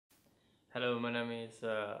Hello, my name is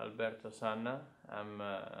Alberto Sanna. I'm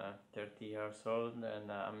 30 years old and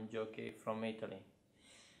I'm jockey from Italy.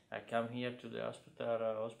 I come here to the Aspetar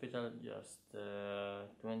hospital just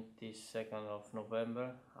 22nd of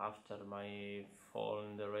November after my fall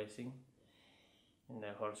in the racing, in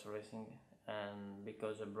the horse racing, and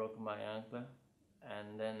because I broke my ankle.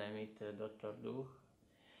 And then I meet Dr. Du,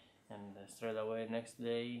 and straight away next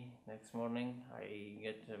morning, I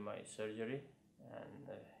get my surgery, and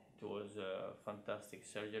it was a fantastic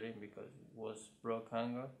surgery because it was broke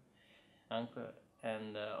ankle,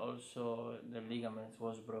 and also the ligaments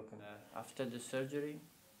was broken. After the surgery,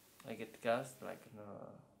 I get cast like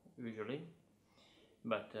usually,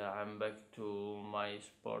 but I'm back to my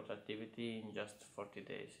sport activity in just 40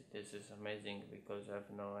 days. This is amazing because I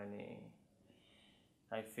have no any.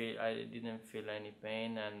 I didn't feel any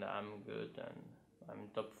pain and I'm good and I'm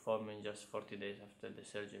top form in just 40 days after the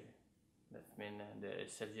surgery. That means the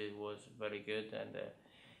surgery was very good and the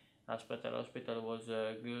hospital was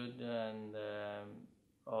good and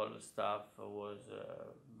all the staff was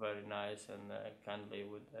very nice and kindly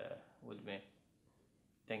with me.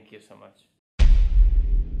 Thank you so much.